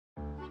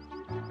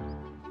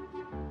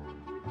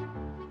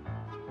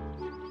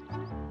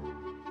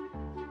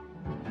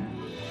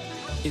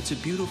It's a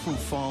beautiful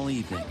fall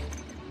evening.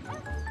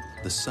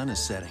 The sun is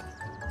setting.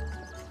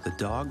 The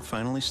dog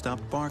finally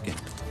stopped barking.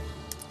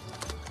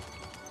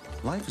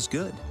 Life is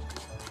good.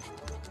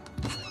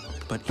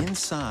 But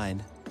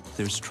inside,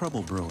 there's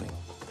trouble brewing,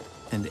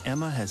 and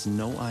Emma has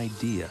no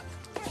idea.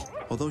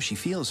 Although she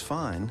feels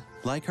fine,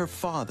 like her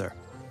father,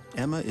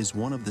 Emma is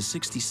one of the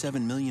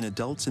 67 million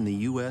adults in the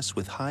U.S.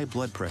 with high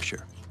blood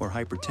pressure or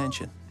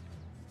hypertension.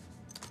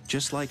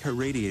 Just like her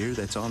radiator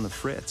that's on the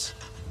fritz,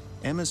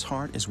 Emma's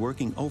heart is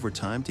working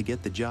overtime to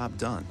get the job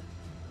done.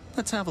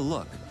 Let's have a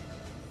look.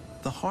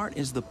 The heart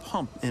is the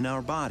pump in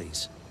our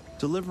bodies,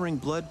 delivering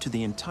blood to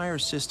the entire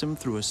system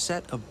through a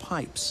set of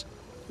pipes,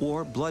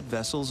 or blood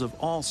vessels of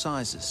all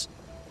sizes.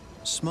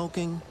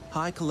 Smoking,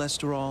 high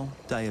cholesterol,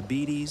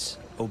 diabetes,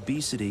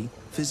 obesity,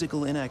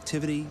 physical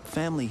inactivity,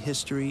 family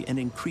history, and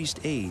increased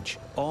age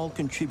all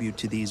contribute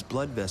to these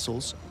blood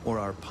vessels, or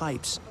our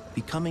pipes,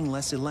 becoming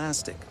less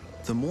elastic.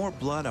 The more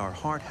blood our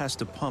heart has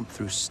to pump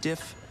through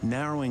stiff,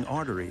 narrowing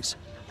arteries,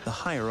 the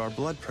higher our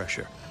blood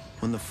pressure.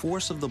 When the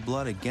force of the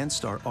blood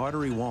against our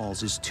artery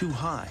walls is too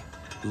high,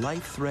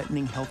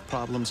 life-threatening health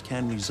problems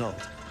can result.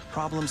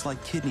 Problems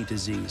like kidney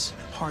disease,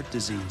 heart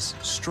disease,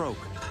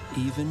 stroke,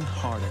 even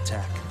heart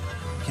attack.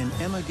 Can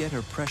Emma get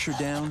her pressure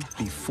down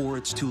before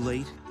it's too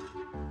late?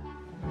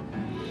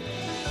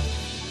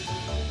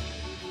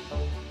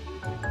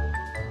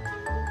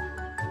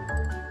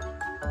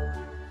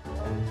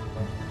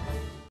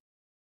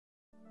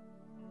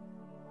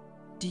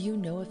 Do you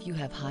know if you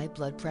have high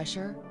blood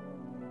pressure?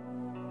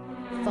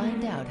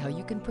 Find out how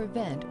you can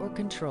prevent or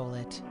control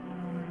it.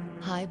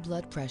 High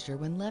blood pressure,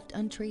 when left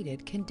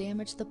untreated, can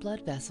damage the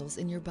blood vessels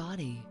in your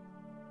body.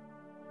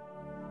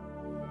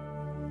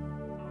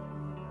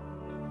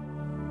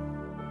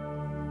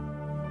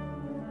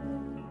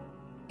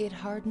 It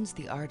hardens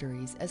the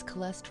arteries as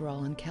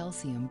cholesterol and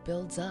calcium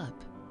builds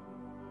up.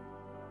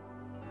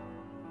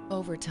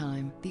 Over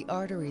time, the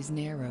arteries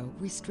narrow,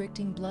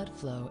 restricting blood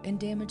flow and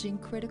damaging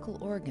critical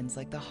organs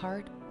like the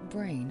heart,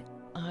 brain,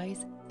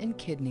 eyes, and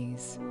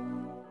kidneys.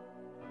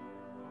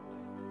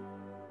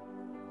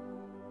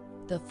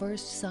 The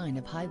first sign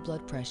of high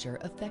blood pressure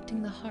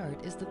affecting the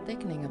heart is the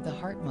thickening of the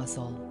heart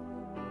muscle.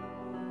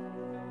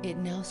 It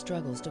now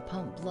struggles to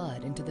pump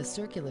blood into the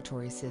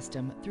circulatory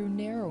system through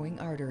narrowing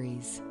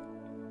arteries.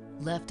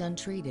 Left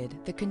untreated,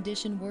 the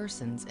condition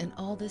worsens, and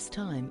all this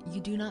time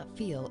you do not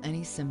feel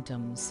any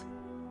symptoms.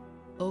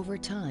 Over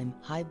time,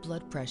 high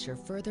blood pressure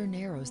further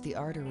narrows the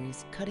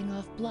arteries, cutting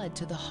off blood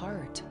to the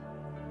heart.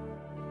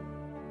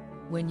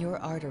 When your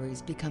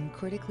arteries become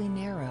critically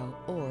narrow,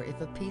 or if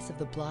a piece of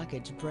the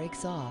blockage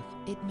breaks off,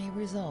 it may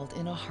result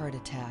in a heart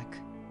attack.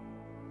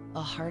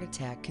 A heart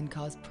attack can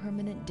cause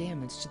permanent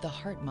damage to the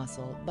heart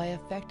muscle by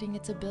affecting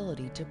its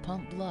ability to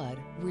pump blood,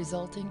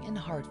 resulting in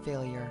heart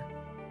failure.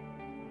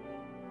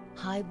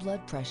 High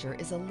blood pressure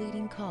is a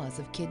leading cause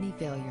of kidney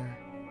failure.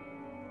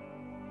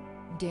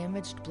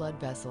 Damaged blood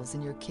vessels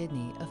in your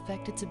kidney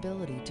affect its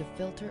ability to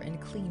filter and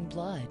clean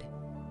blood.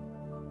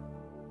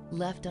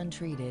 Left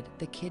untreated,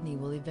 the kidney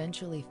will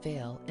eventually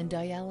fail, and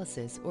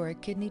dialysis or a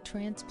kidney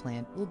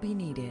transplant will be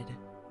needed.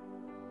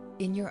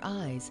 In your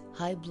eyes,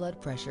 high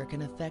blood pressure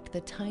can affect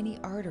the tiny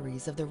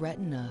arteries of the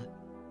retina.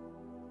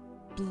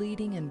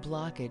 Bleeding and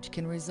blockage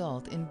can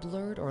result in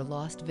blurred or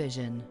lost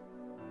vision.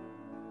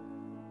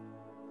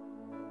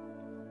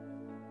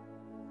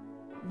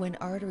 When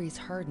arteries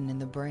harden in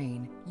the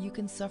brain, you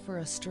can suffer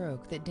a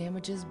stroke that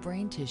damages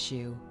brain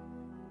tissue.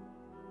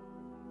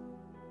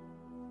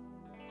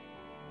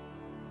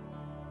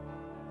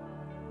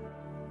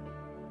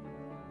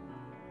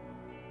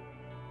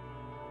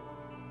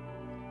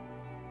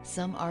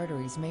 Some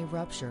arteries may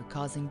rupture,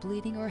 causing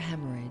bleeding or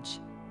hemorrhage.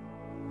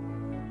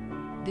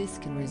 This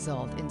can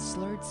result in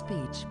slurred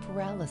speech,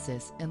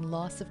 paralysis, and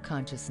loss of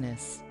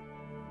consciousness.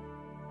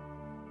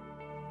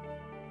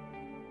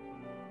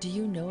 Do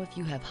you know if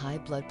you have high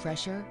blood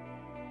pressure?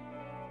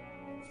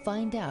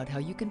 Find out how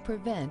you can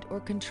prevent or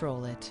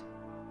control it.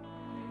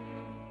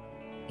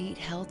 Eat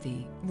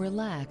healthy,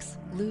 relax,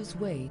 lose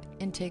weight,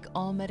 and take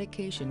all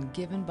medication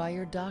given by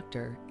your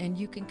doctor, and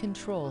you can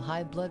control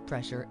high blood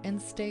pressure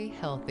and stay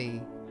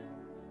healthy.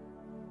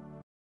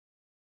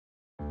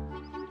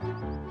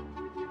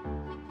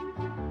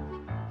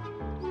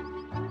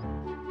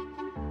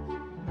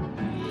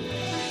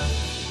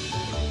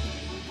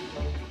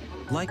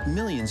 Like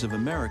millions of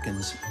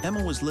Americans,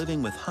 Emma was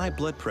living with high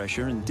blood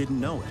pressure and didn't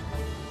know it.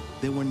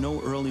 There were no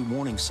early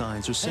warning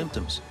signs or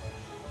symptoms.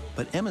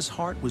 But Emma's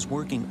heart was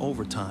working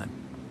overtime,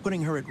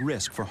 putting her at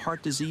risk for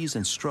heart disease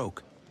and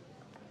stroke.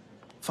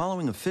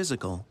 Following a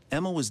physical,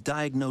 Emma was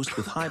diagnosed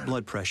with high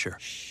blood pressure,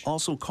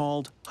 also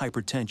called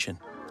hypertension.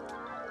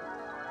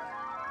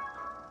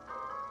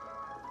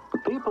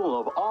 People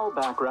of all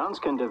backgrounds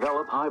can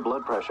develop high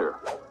blood pressure.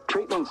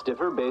 Treatments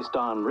differ based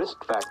on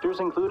risk factors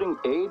including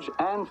age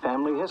and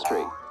family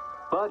history.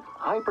 But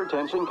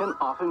hypertension can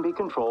often be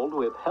controlled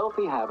with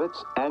healthy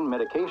habits and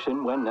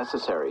medication when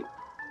necessary.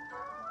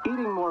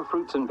 Eating more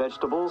fruits and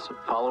vegetables,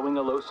 following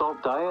a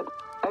low-salt diet,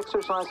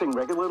 exercising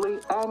regularly,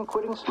 and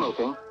quitting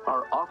smoking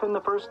are often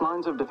the first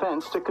lines of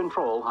defense to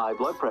control high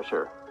blood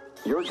pressure.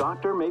 Your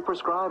doctor may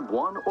prescribe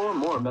one or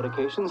more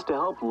medications to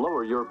help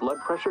lower your blood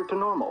pressure to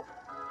normal.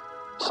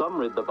 Some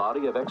rid the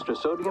body of extra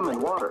sodium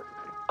and water.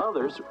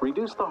 Others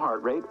reduce the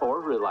heart rate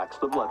or relax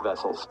the blood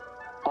vessels.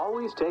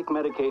 Always take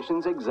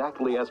medications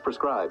exactly as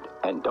prescribed,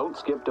 and don't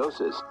skip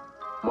doses.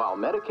 While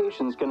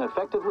medications can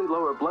effectively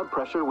lower blood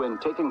pressure when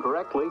taken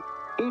correctly,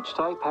 each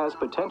type has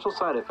potential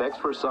side effects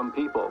for some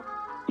people.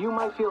 You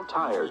might feel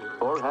tired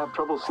or have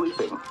trouble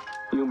sleeping.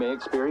 You may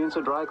experience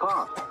a dry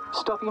cough,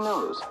 stuffy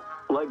nose,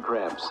 leg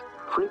cramps,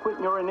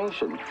 frequent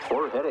urination,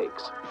 or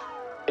headaches.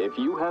 If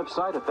you have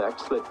side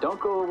effects that don't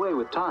go away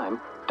with time,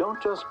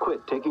 don't just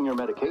quit taking your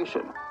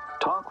medication.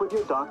 Talk with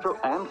your doctor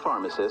and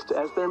pharmacist,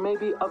 as there may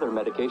be other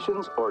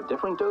medications or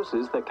different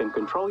doses that can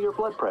control your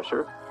blood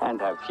pressure and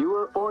have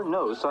fewer or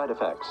no side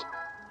effects.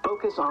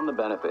 Focus on the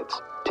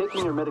benefits.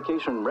 Taking your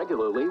medication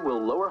regularly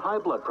will lower high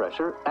blood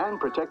pressure and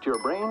protect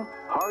your brain,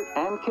 heart,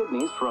 and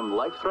kidneys from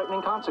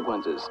life-threatening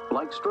consequences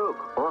like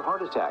stroke or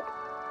heart attack,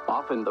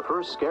 often the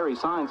first scary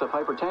signs of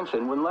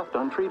hypertension when left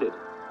untreated.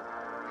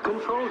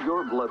 Control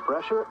your blood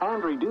pressure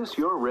and reduce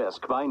your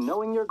risk by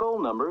knowing your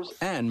goal numbers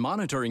and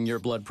monitoring your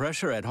blood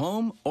pressure at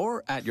home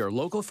or at your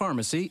local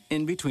pharmacy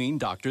in between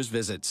doctor's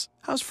visits.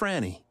 How's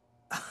Franny?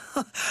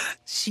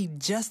 She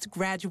just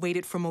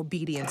graduated from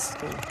obedience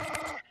school.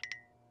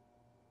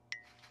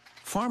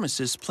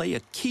 Pharmacists play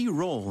a key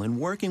role in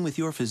working with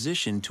your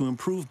physician to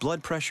improve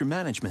blood pressure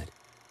management.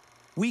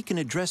 We can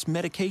address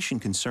medication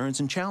concerns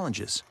and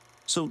challenges.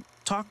 So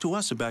talk to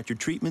us about your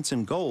treatments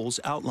and goals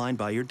outlined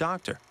by your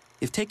doctor.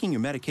 If taking your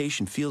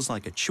medication feels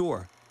like a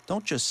chore,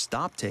 don't just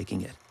stop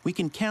taking it. We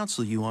can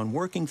counsel you on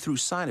working through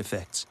side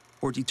effects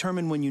or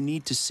determine when you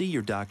need to see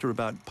your doctor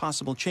about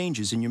possible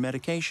changes in your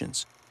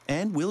medications.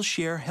 And we'll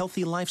share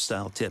healthy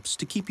lifestyle tips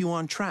to keep you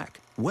on track.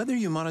 Whether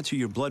you monitor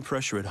your blood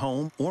pressure at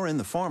home or in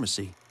the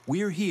pharmacy,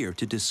 we're here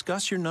to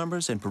discuss your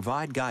numbers and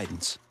provide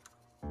guidance.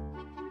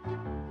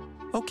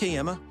 Okay,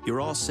 Emma,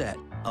 you're all set.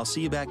 I'll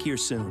see you back here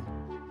soon.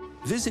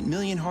 Visit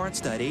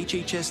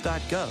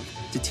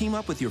millionhearts.hhs.gov to team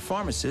up with your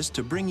pharmacist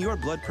to bring your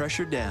blood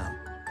pressure down.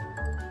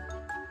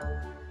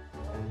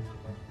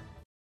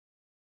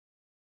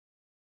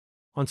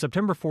 On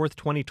September 4th,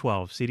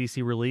 2012,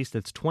 CDC released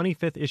its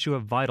 25th issue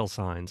of Vital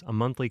Signs, a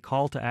monthly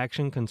call to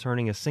action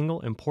concerning a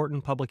single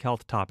important public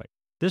health topic.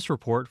 This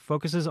report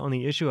focuses on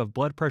the issue of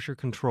blood pressure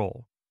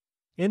control.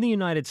 In the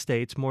United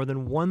States, more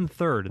than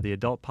one-third of the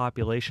adult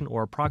population,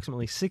 or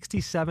approximately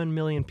 67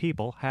 million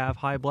people, have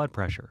high blood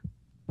pressure.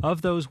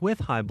 Of those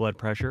with high blood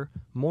pressure,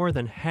 more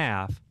than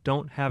half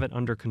don't have it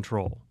under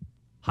control.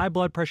 High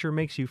blood pressure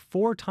makes you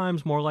 4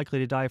 times more likely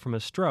to die from a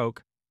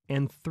stroke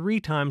and 3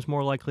 times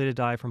more likely to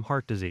die from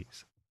heart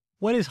disease.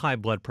 What is high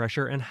blood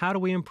pressure and how do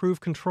we improve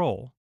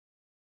control?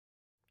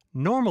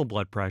 Normal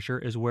blood pressure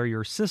is where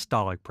your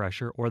systolic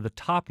pressure, or the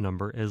top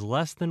number, is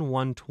less than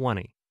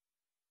 120,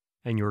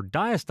 and your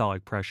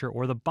diastolic pressure,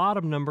 or the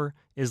bottom number,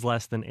 is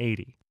less than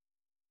 80.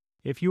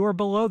 If you are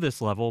below this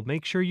level,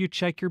 make sure you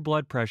check your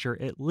blood pressure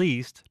at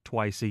least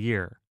twice a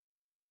year.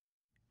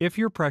 If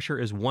your pressure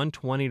is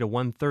 120 to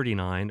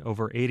 139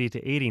 over 80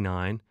 to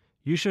 89,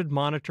 you should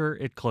monitor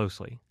it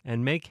closely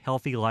and make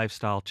healthy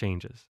lifestyle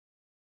changes.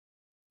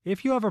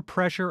 If you have a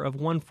pressure of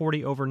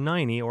 140 over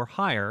 90 or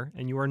higher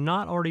and you are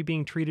not already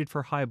being treated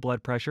for high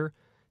blood pressure,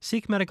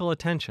 seek medical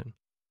attention.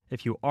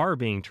 If you are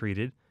being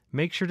treated,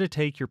 make sure to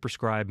take your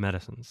prescribed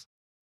medicines.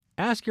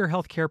 Ask your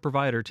healthcare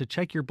provider to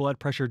check your blood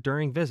pressure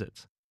during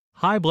visits.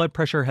 High blood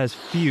pressure has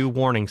few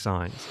warning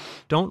signs.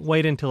 Don't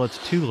wait until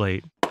it's too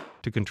late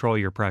to control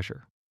your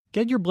pressure.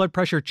 Get your blood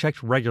pressure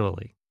checked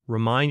regularly.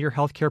 Remind your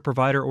healthcare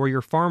provider or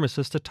your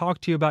pharmacist to talk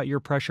to you about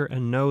your pressure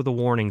and know the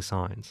warning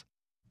signs.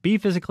 Be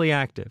physically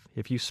active.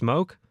 If you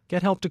smoke,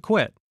 get help to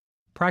quit.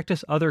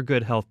 Practice other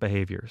good health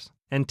behaviors.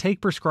 And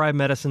take prescribed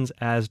medicines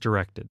as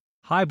directed.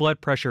 High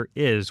blood pressure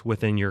is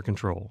within your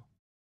control.